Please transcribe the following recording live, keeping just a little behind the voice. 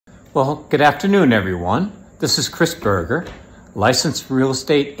Well, good afternoon, everyone. This is Chris Berger, licensed real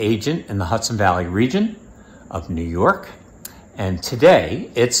estate agent in the Hudson Valley region of New York. And today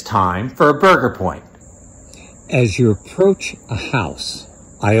it's time for a Burger Point. As you approach a house,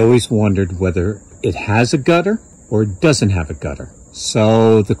 I always wondered whether it has a gutter or doesn't have a gutter.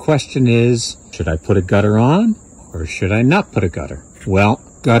 So the question is, should I put a gutter on or should I not put a gutter? Well,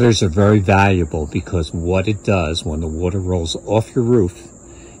 gutters are very valuable because what it does when the water rolls off your roof,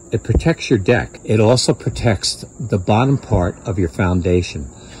 it protects your deck. It also protects the bottom part of your foundation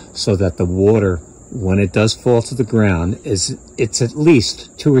so that the water, when it does fall to the ground, it's at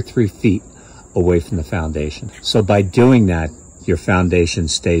least 2 or 3 feet away from the foundation. So by doing that, your foundation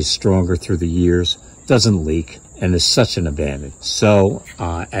stays stronger through the years, doesn't leak, and is such an advantage. So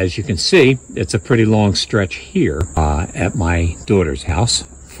as you can see, it's a pretty long stretch here at my daughter's house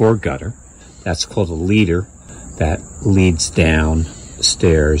for a gutter. That's called a leader that leads down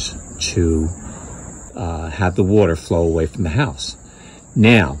stairs to have the water flow away from the house.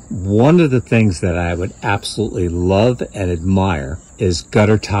 Now, one of the things that I would absolutely love and admire is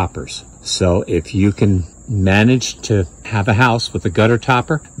gutter toppers. So if you can manage to have a house with a gutter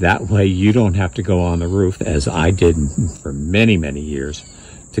topper, that way you don't have to go on the roof, as I did for many, many years,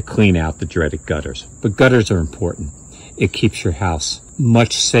 to clean out the dreaded gutters. But gutters are important. It keeps your house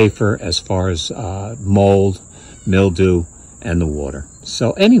much safer as far as mold, mildew, and the water.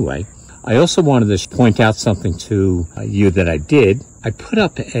 So anyway, I also wanted to point out something to you that I did. I put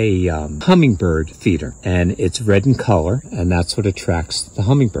up a hummingbird feeder, and it's red in color, and that's what attracts the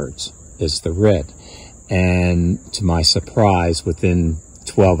hummingbirds, is the red. And to my surprise, within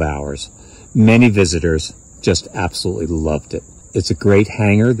 12 hours, many visitors just absolutely loved it. It's a great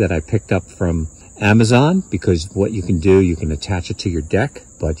hanger that I picked up from Amazon, because what you can do, you can attach it to your deck,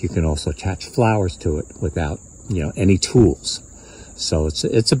 but you can also attach flowers to it without any tools. So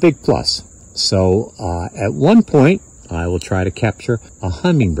it's a big plus. So at one point, I will try to capture a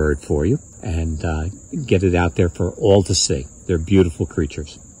hummingbird for you and get it out there for all to see. They're beautiful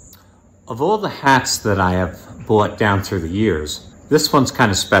creatures. Of all the hats that I have bought down through the years, this one's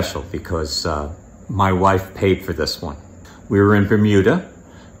kind of special because my wife paid for this one. We were in Bermuda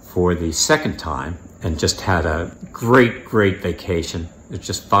for the second time and just had a great vacation. It was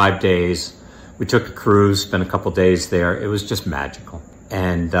just 5 days. We took a cruise, spent a couple days there. It was just magical.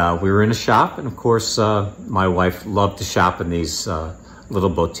 And we were in a shop, and of course, my wife loved to shop in these little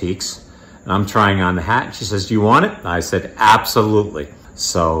boutiques. And I'm trying on the hat, and she says, "Do you want it?" And I said, "Absolutely."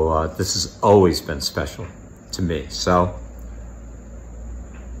 So this has always been special to me. So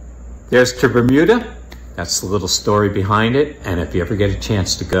there's to Bermuda. That's the little story behind it. And if you ever get a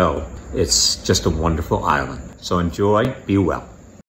chance to go, it's just a wonderful island. So enjoy, be well.